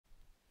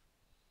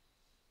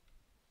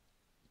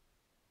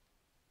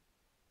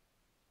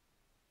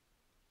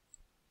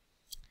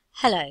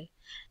Hello.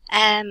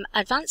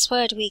 Advanced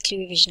Word Weekly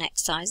Revision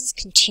Exercises,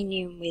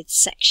 continuing with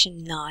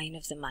section 9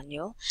 of the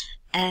manual,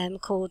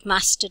 called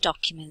Master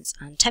Documents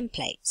and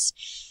Templates.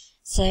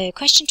 So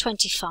question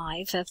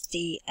 25 of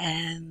the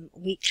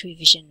weekly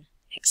revision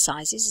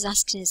exercises is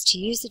asking us to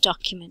use the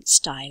document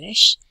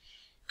stylish,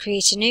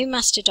 create a new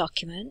master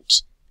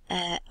document,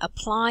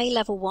 apply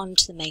level 1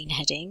 to the main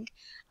heading,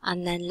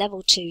 and then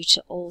level 2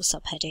 to all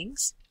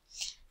subheadings.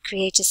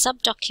 Create a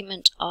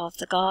sub-document of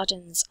the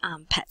Gardens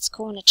and Pets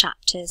Corner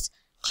chapters,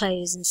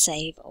 close and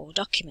save all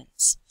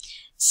documents.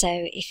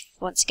 So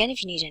once again,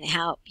 if you need any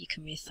help, you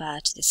can refer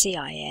to the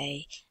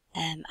CIA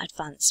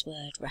Advanced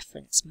Word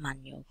Reference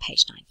Manual,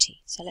 page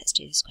 90. So let's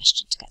do this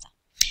question together.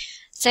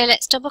 So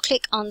let's double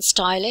click on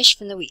Stylish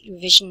from the weekly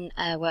revision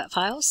work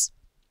files,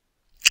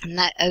 and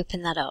now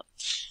open that up.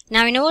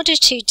 Now, in order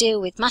to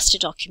deal with master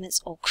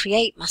documents or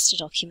create master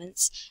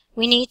documents,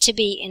 we need to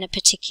be in a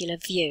particular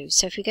view.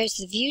 So if we go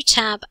to the View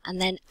tab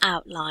and then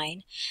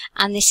Outline,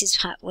 and this is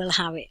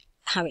how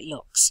it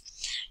looks.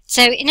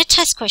 So in a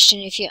test question,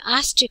 if you're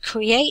asked to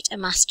create a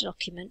master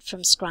document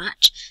from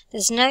scratch,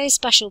 there's no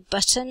special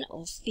button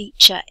or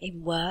feature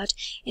in Word.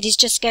 It is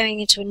just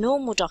going into a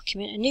normal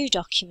document, a new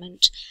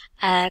document,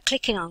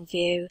 clicking on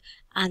View,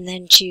 and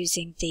then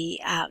choosing the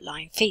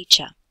Outline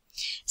feature.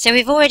 So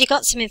we've already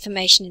got some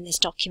information in this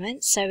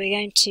document, so we're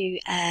going to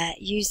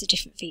use the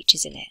different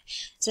features in it.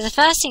 So the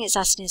first thing it's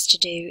asking us to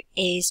do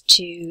is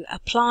to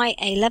apply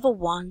a level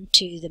 1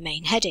 to the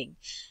main heading.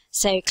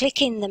 So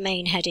click in the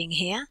main heading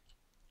here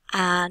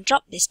and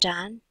drop this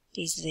down.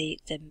 These are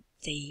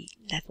the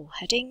level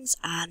headings,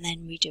 and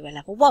then we do a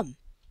level 1.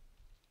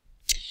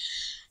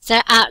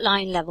 So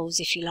outline levels,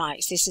 if you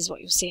like. So this is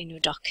what you'll see in your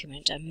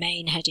document, a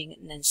main heading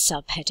and then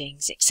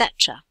subheadings,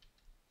 etc.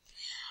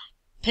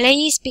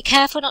 Please be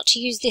careful not to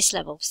use this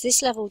level, because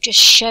this level just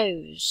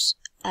shows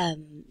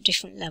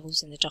different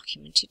levels in the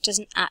document. It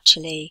doesn't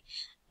actually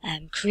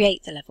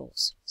create the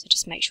levels, so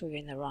just make sure you're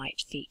in the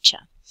right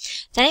feature.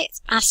 Then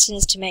it's asking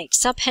us to make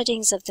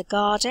subheadings of the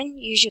garden.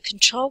 Use your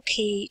control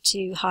key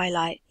to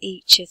highlight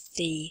each of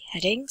the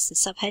headings, the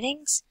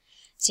subheadings,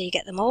 so you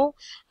get them all.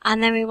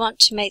 And then we want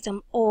to make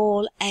them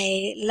all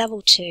a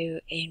level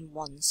 2 in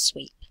one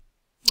sweep.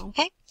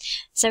 Okay,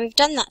 so we've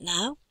done that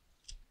now.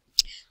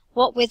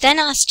 What we're then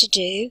asked to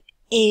do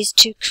is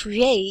to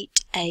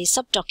create a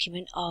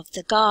subdocument of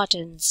the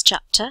Gardens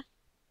chapter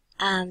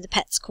and the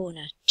Pets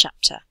Corner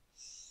chapter.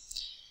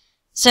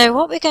 So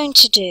what we're going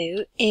to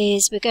do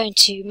is we're going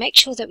to make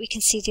sure that we can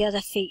see the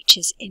other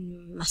features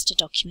in master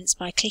documents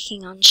by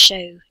clicking on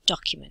Show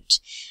Document.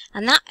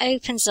 And that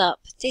opens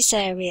up this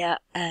area,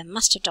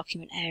 master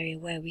document area,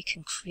 where we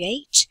can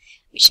create,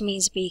 which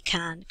means we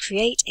can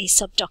create a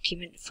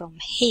subdocument from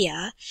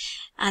here,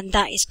 and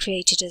that is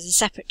created as a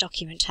separate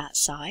document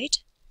outside.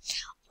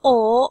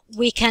 Or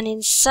we can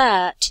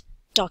insert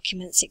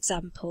documents,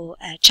 example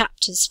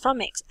chapters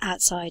from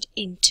outside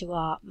into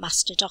our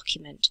master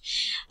document,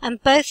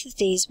 and both of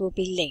these will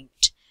be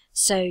linked,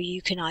 so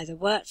you can either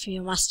work from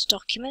your master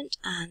document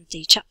and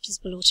the chapters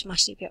will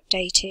automatically be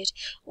updated,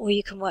 or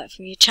you can work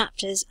from your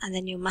chapters and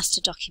then your master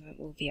document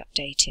will be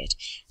updated.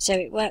 So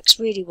it works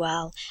really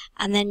well,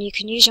 and then you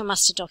can use your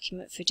master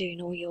document for doing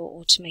all your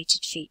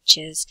automated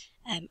features,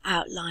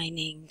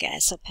 outlining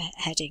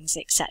subheadings,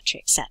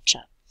 etc.,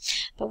 etc.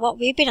 But what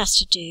we've been asked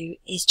to do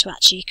is to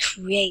actually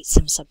create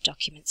some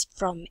subdocuments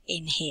from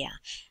in here.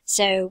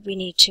 So we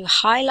need to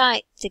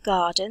highlight the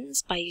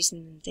Gardens by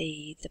using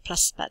the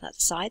plus button at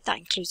the side. That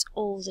includes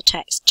all the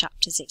text,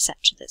 chapters, etc.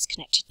 that's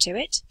connected to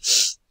it,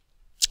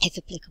 if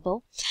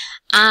applicable.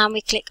 And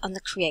we click on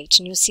the Create,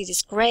 and you'll see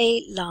this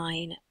grey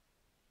line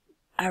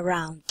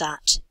around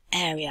that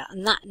area,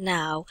 and that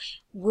now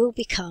will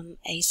become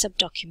a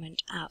subdocument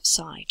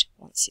outside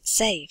once it's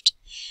saved.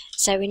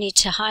 So we need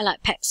to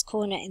highlight Pets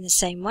Corner in the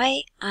same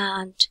way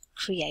and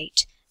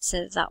create,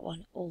 so that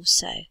one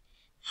also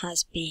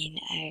has been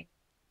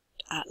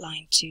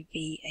outlined to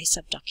be a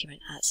subdocument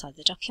outside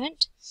the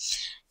document.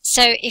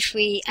 So if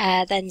we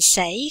then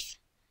save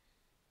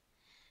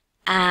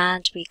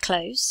and we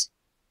close,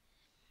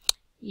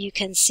 you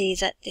can see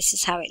that this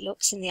is how it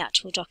looks in the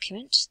actual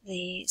document,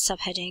 the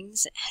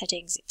subheadings,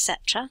 headings,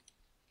 etc.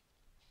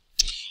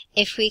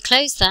 If we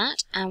close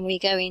that and we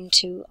go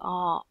into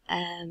our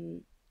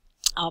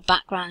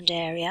background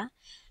area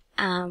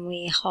and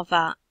we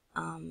hover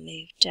and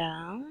move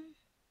down,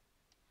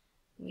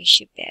 we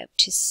should be able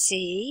to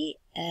see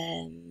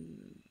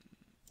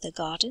the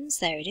Gardens.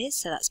 There it is.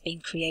 So that's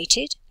been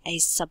created, a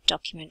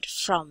subdocument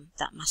from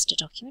that master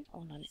document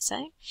all on its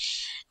own.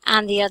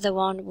 And the other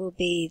one will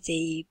be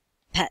the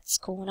Pets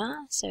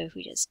Corner. So if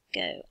we just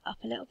go up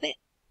a little bit,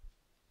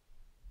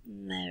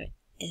 there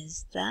it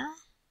is there.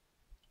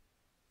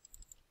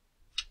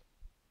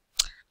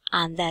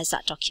 And there's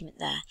that document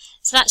there.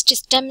 So that's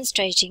just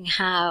demonstrating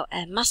how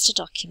master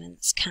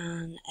documents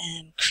can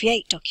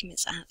create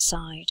documents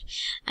outside,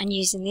 and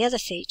using the other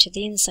feature,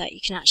 the insert, you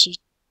can actually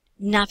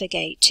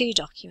navigate to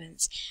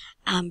documents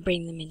and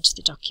bring them into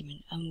the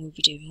document, and we'll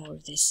be doing more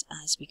of this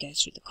as we go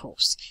through the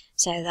course.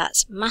 So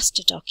that's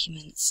master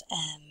documents,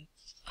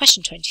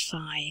 question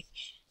 25,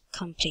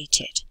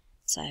 completed.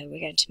 So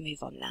we're going to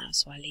move on now,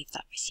 so I'll leave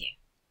that with you.